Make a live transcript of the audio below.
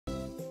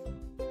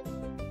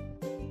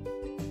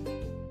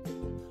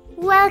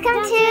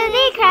Welcome to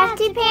the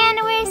Crafty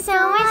Panda where so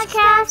much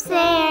crafts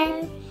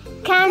there.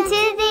 Come to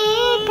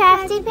the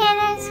Crafty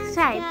Panda and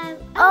subscribe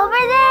over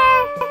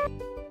there.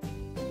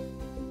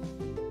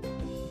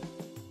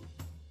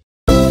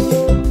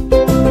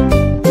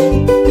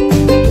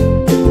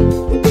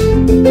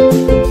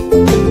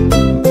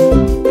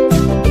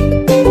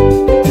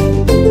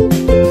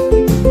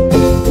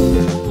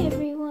 Hey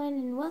everyone,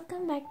 and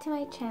welcome back to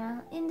my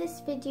channel. In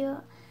this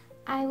video,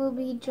 I will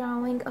be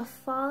drawing a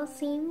fall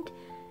themed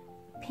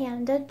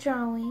panda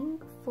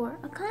drawing for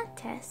a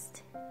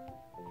contest.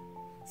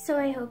 So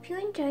I hope you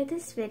enjoyed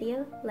this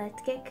video.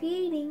 Let's get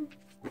creating.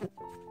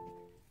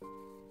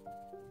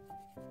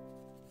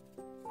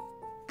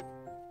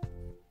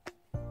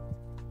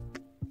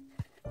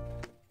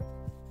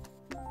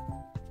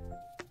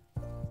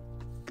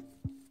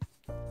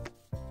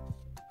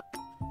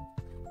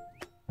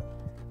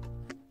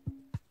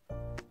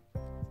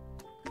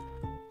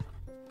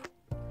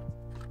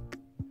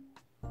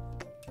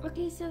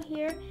 Okay, so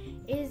here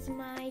is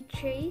my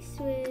trace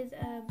with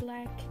a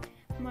black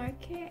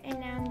marker, and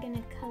now I'm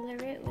gonna color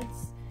it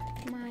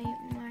with my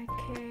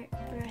marker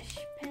brush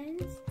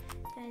pens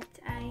that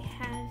I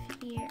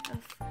have here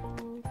of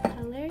all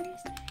colors,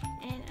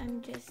 and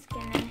I'm just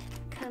gonna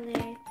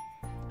color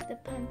the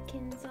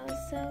pumpkins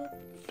also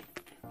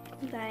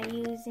by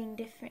using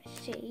different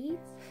shades.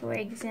 For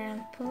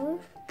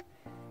example,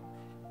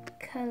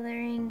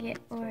 coloring it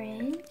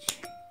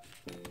orange,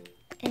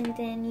 and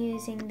then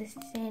using the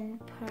thin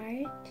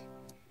part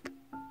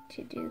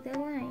to do the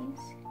lines.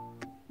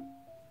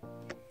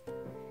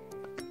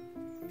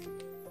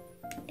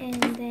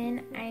 And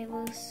then I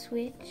will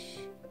switch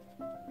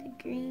the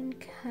green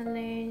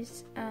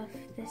colors of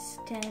the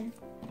stem,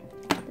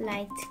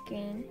 light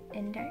green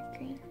and dark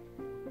green.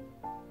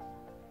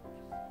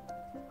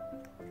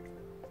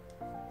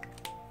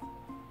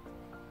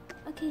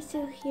 Okay,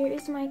 so here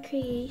is my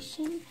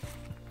creation,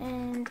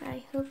 and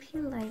I hope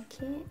you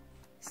like it.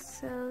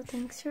 So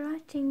thanks for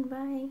watching,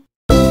 bye!